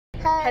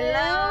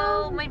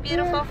Hello, my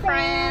beautiful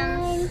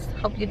friends.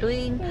 Hope you're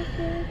doing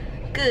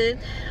good.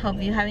 Hope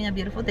you're having a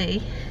beautiful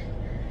day.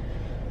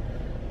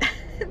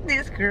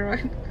 This girl,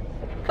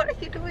 what are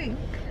you doing?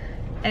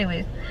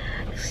 Anyways,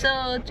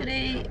 so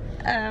today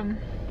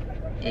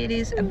it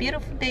is a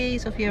beautiful day.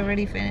 Sophia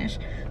already finished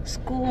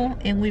school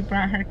and we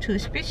brought her to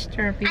speech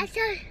therapy.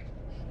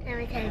 Let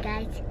me tell you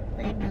guys,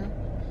 wait no.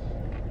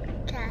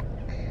 Got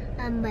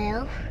a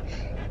mail,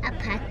 a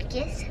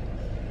packages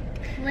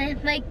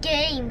with my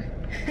game.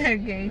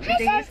 Okay,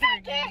 today is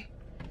her game.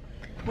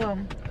 Well,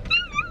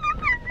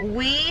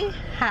 we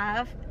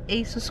have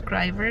a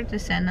subscriber to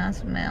send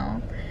us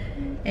mail,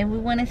 and we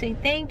want to say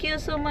thank you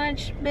so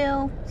much,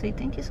 Bill. Say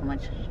thank you so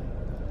much.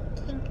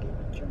 Thank you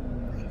so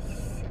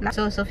much.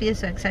 So Sophia is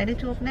so excited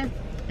to open it,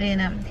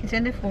 and he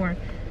sent it for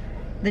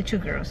the two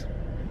girls,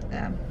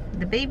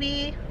 the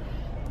baby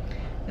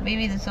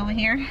that's over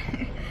here,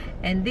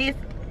 and this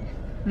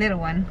little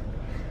one.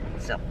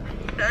 So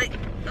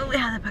we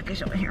have the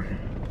package over here.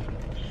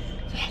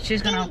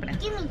 She's gonna open it.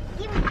 Give me.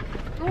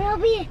 I'm gonna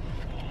open it.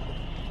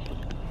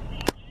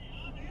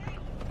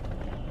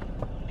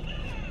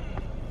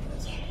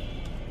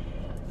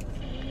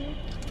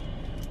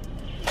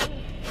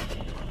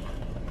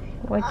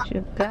 What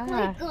you got? Oh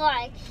my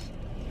gosh.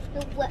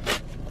 What?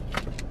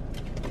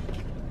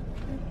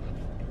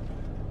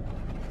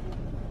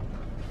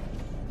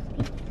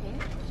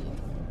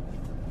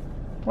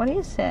 What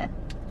is it?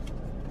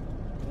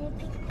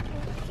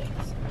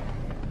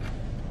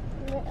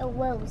 A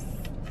rose.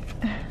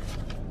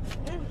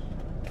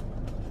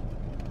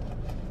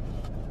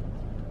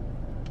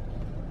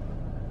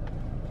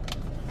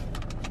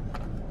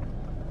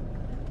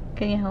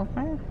 Can you help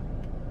her?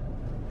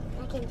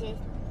 I can just.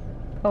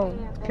 Oh,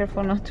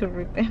 careful not to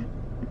rip it.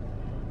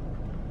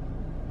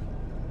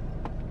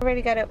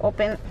 Already got it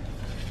open.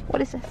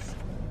 What is this?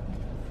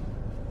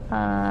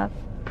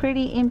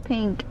 Pretty in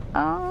pink.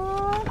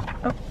 Oh.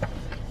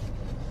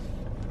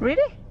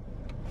 Really?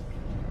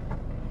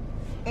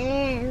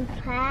 And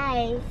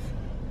prize.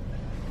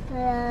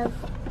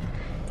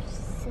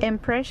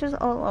 And precious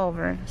all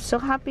over. So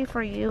happy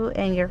for you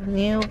and your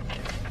new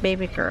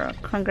baby girl.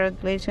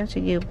 Congratulations to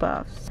you,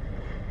 Buffs.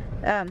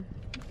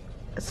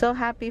 So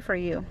happy for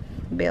you,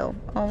 Bill.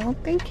 Oh,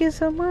 thank you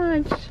so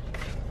much.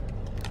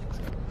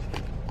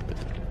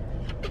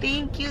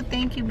 Thank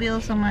you, Bill,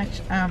 so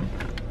much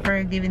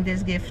for giving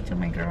this gift to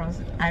my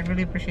girls. I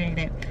really appreciate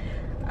it.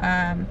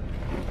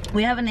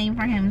 We have a name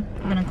for him.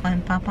 I'm gonna call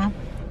him Papa.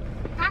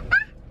 Papa?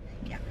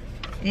 Yeah.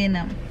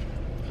 And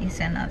he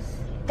sent us.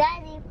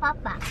 Daddy,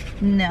 Papa.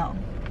 No.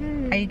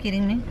 Are you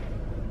kidding me?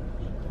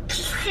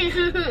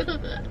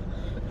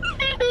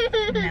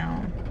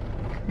 No.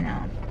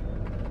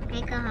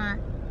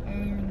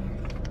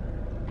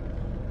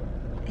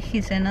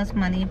 He sent us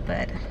money,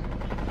 but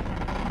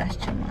that's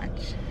too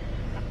much.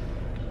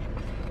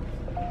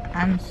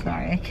 I'm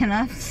sorry, I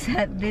cannot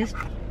set this.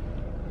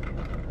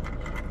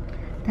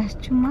 That's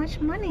too much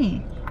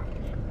money.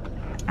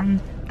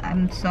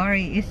 I'm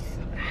sorry. It's.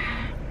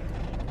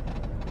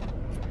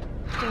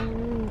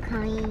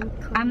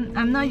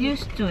 I'm not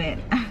used to it.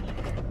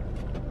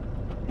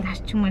 That's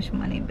too much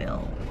money,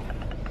 Bill.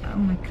 Oh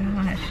my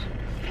gosh.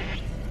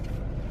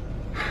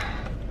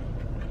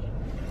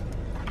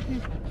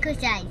 Good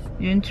guys.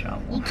 You're in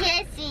trouble. You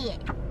can't see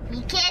it.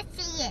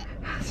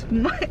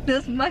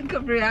 That's my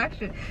good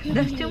reaction.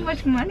 That's too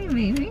much money,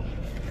 baby.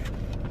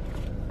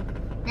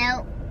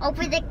 Now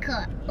open the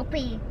cup. Open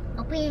it.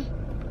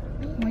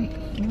 Wait,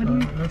 what do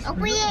you?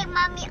 Open it,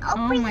 mommy. Open it. Oh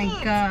my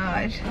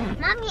gosh.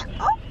 Mommy,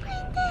 open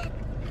it.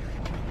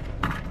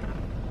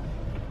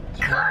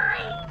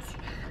 Coins.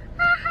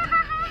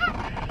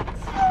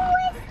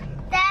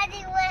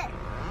 Daddy went.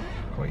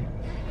 Wait.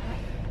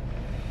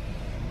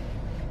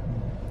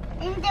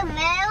 In the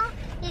mail,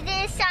 he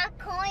didn't saw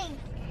coins.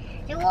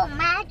 They were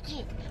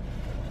magic.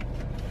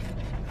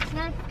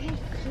 Not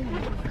picture.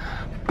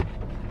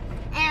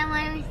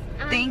 And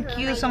Thank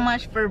you so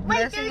much for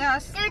blessing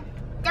us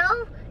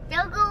Don't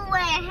go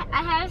away.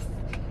 I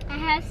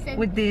have something.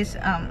 with this.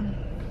 I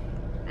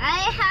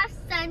have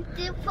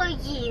something for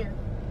you.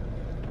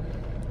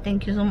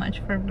 Thank you so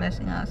much for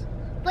blessing us.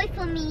 Wait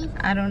for me.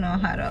 I don't know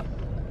how to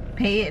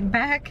pay it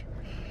back,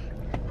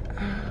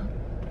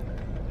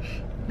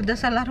 but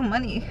that's a lot of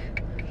money.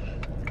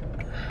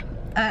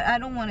 I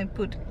don't want to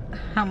put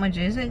how much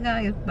is it,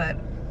 guys, but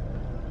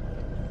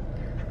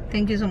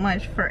thank you so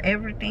much for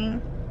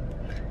everything.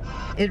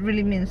 It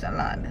really means a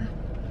lot.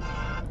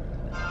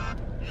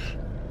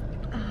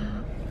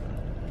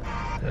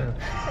 Yeah.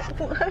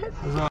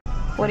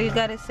 What do you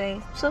gotta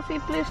say, Sophie?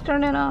 Please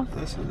turn it off.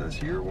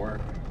 That's your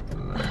work.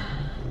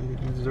 You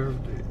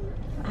deserved it.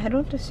 I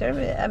don't deserve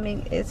it. I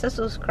mean, it's a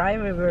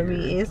subscriber,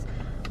 baby.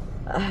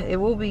 It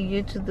will be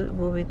YouTube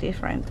will be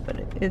different,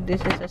 but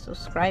this is a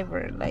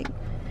subscriber. Like,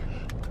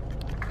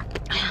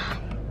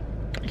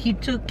 he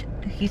took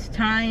his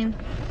time.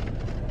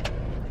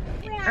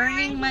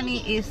 Earning money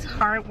is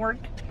hard work.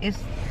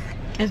 It's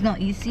not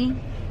easy,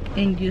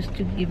 and just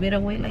to give it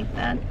away like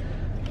that,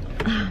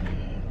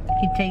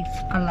 it takes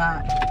a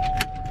lot.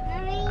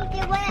 Mommy,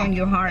 from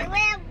your heart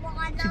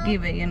to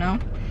give it, you know.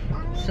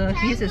 So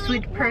he's a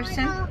sweet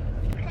person.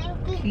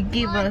 He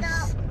gave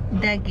us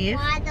that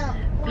gift.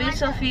 Please,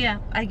 Sophia,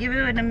 I give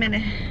you in a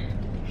minute.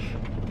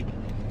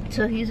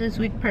 So he's a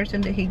sweet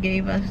person that he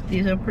gave us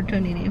this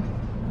opportunity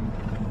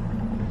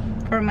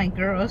for my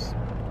girls.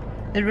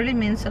 It really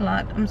means a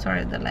lot. I'm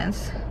sorry, the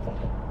lens.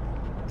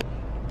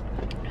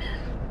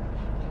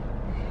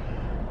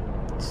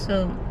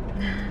 So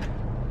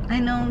I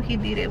know he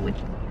did it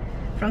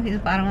from his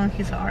bottom of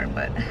his heart,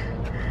 but just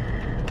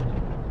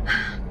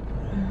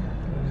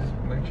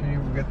make sure you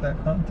get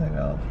that content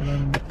out for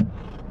them.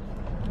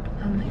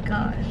 oh my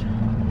gosh,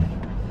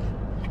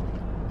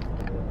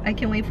 I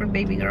can't wait for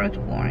baby girl to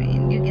born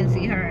and you can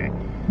see her.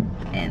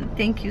 And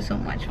thank you so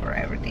much for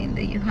everything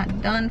that you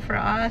have done for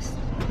us.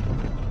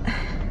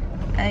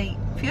 I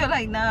feel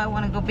like now I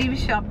want to go baby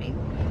shopping,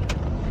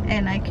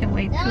 and I can't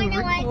wait to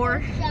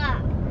record.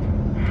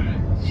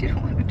 She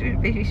don't want to do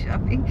baby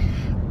shopping,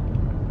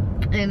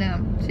 and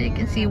so you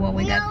can see what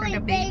we got for the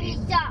baby.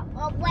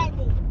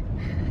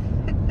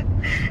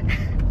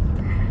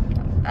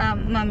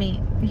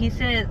 Mommy, he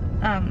said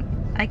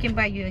I can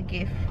buy you a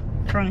gift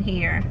from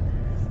here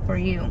for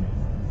you.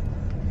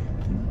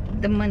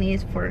 The money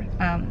is for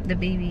the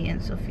baby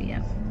and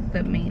Sophia,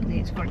 but mainly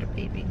it's for the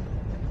baby,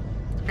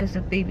 because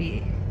the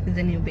baby is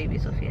the new baby.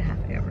 Sophia have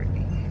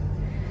everything.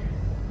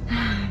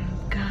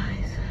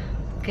 Guys,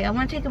 okay, I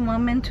want to take a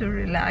moment to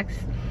relax,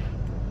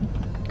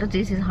 because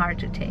this is hard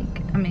to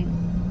take. I mean,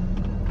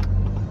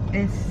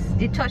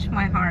 it touched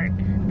my heart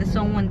that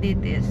someone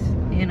did this,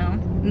 you know.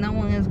 No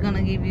one is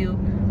gonna give you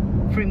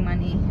free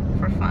money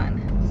for fun.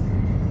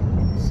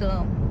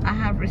 So I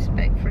have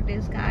respect for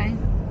this guy,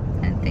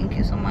 and thank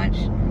you so much.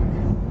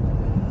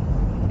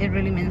 It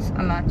really means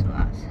a lot to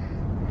us.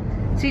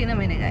 See you in a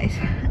minute, guys.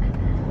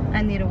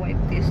 I need to wipe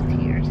these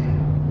tears.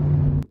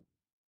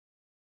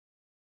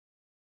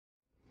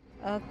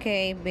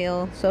 Okay,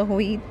 Bill, so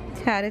we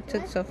had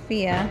took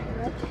Sophia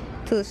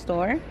to the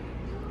store.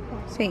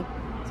 Say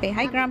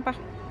hi, Grandpa.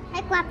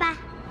 Hi, Grandpa.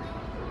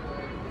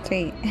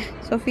 Say,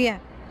 Sophia,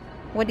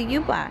 what did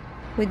you buy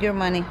with your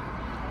money?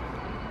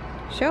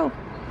 Show.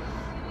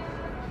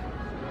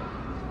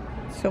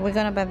 So we're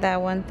gonna buy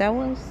that one. That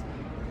one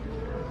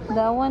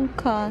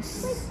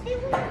costs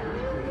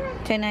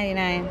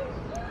 $10.99,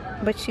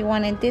 but she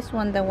wanted this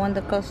one, the one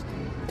that costs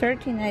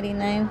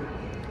 $13.99.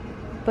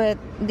 But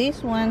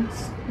these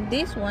ones,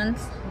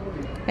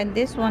 and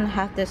this one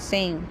have the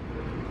same.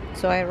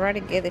 So I rather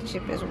get the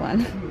cheapest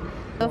one.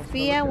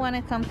 Sophia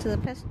wanna come to the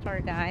pet store,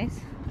 guys,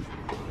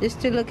 just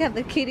to look at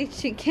the kitty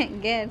she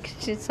can't get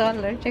because she's so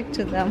allergic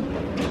to them.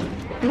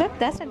 Look,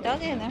 that's a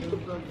dog in there.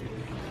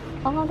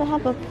 Oh, they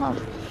have a pup.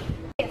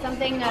 Get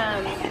something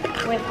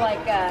with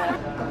like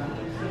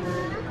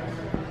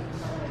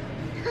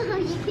Oh,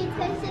 you can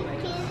touch the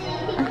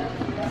kitty.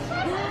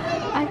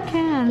 I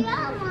can.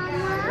 Yeah,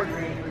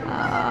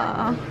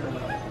 Mama.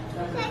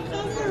 The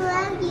kitty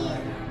love you.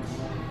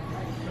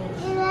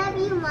 They love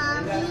you,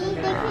 Mommy.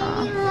 The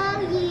kitty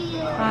love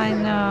you. I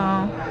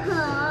know.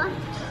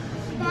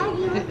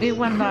 Daddy, It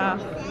went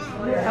off.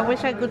 I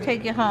wish I could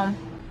take you home.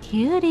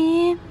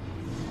 Cutie.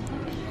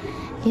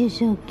 You're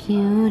so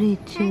cutie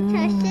too. can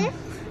I touch this?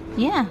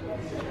 Yeah.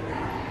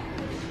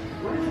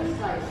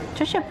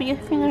 Just put your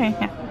finger in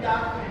here.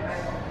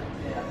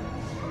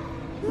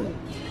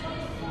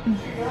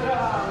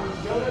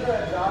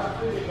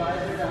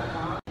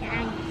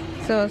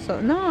 So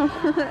no.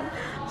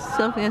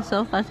 Sophia's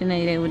so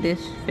fascinated with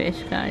this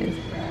fish, guys.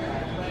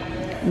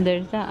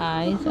 There's the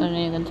eyes, and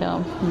you can tell.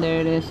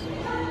 There it is.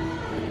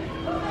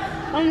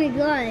 Oh my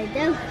god,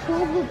 that's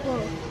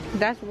horrible.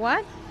 That's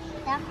what?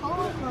 That's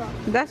horrible.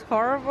 That's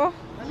horrible.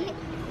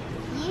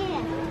 Yeah.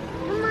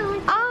 Come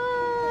on.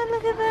 Oh,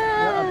 look at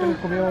Yeah,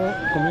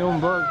 that. comió un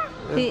bug.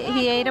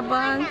 He ate a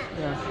bug?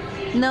 Yeah,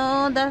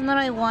 No, that's not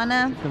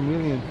iguana.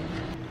 chameleon.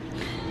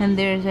 And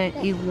there's a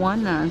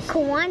iguanas.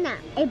 Koala.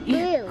 It's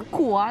blue.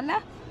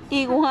 Koala?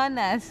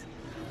 Iguanas.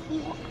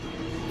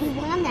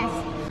 Iguanas.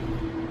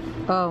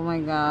 Oh my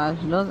gosh,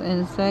 those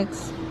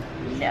insects.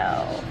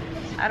 No,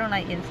 I don't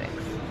like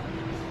insects.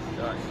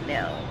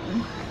 No.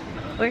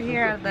 We're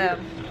here at the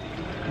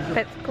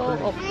pet school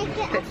or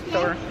pet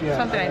store, Yeah.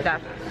 something like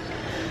that.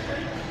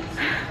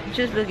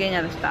 Just looking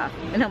at the stuff.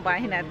 We're not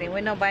buying nothing. We're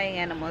not buying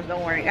animals.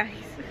 Don't worry, guys.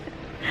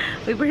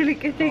 We barely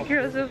can take care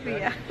of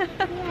Sophia.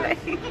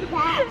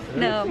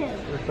 No,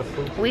 It's a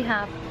food. we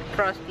have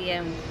Frosty,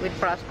 and with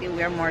Frosty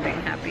we are more than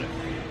happy.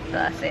 So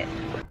that's it.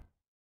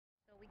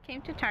 So we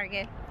came to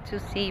Target to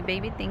see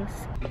baby things.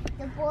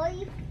 The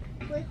boy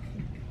with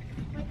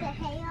the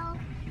hair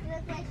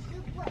with like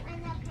super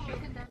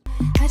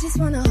underpants. I just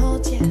wanna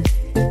hold you.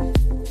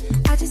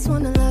 I just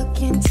wanna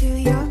look into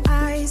your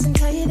eyes and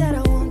tell you that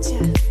I want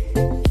you.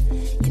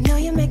 You know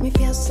you make me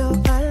feel so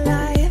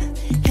alive.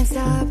 Can't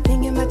stop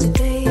thinking about you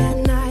day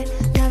and night.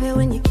 Love it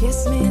when you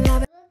kiss me,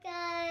 love it. Look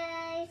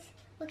guys,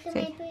 look at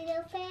Say. my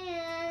video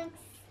fans.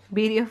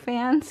 Video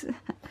fans.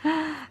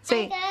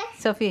 Say, Okay.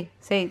 Sophie,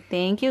 say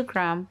thank you,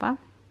 Grandpa.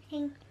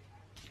 Thank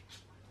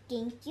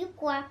you,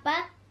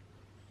 Guapa.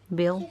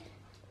 Bill.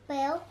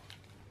 Well,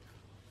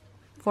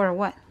 For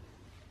what?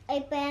 A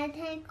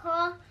Valentine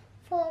card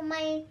for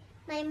my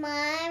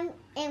mom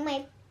and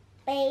my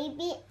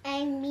baby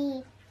and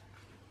me.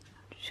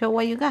 Show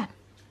what you got.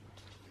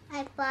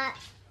 I bought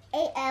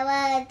a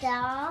Ella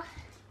doll.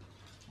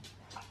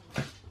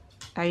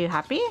 Are you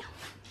happy?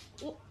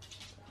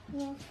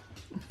 Yeah.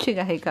 She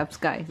got hiccups,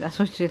 guys. That's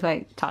what she's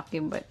like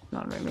talking, but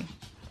not really.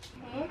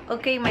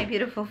 Okay, my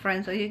beautiful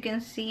friends, so you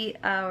can see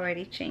I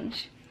already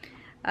changed.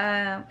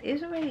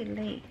 It's already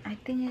late. I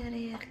think it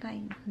is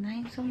like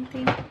 9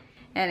 something.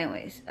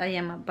 Anyways, I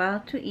am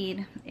about to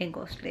eat and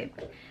go sleep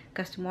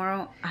because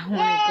tomorrow I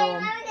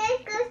want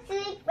to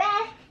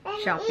go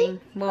shopping.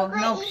 Well,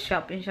 no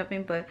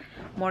shopping, but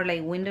more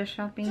like window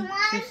shopping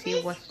to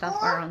see what stuff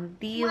are on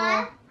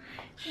deal.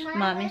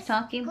 Mommy's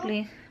talking,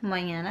 please.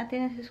 Mañana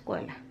tienes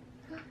escuela.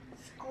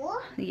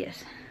 School?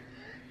 Yes.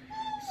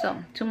 So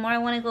tomorrow I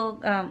want to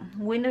go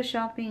window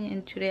shopping,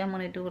 and today I'm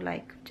gonna do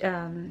like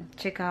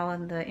check out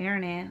on the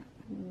internet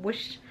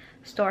which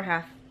store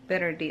have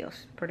better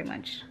deals, pretty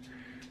much.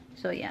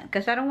 So yeah,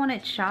 because I don't want to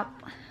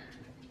shop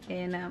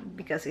and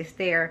because it's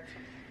there.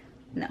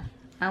 No,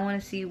 I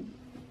want to see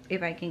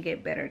if I can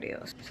get better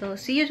deals. So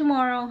see you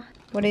tomorrow.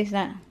 What is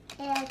that?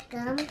 A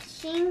gum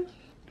machine.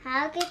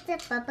 How to get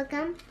the bubble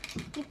gum?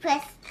 You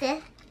press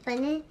this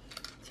button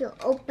to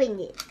open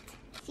it.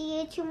 See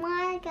you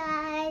tomorrow,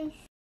 guys.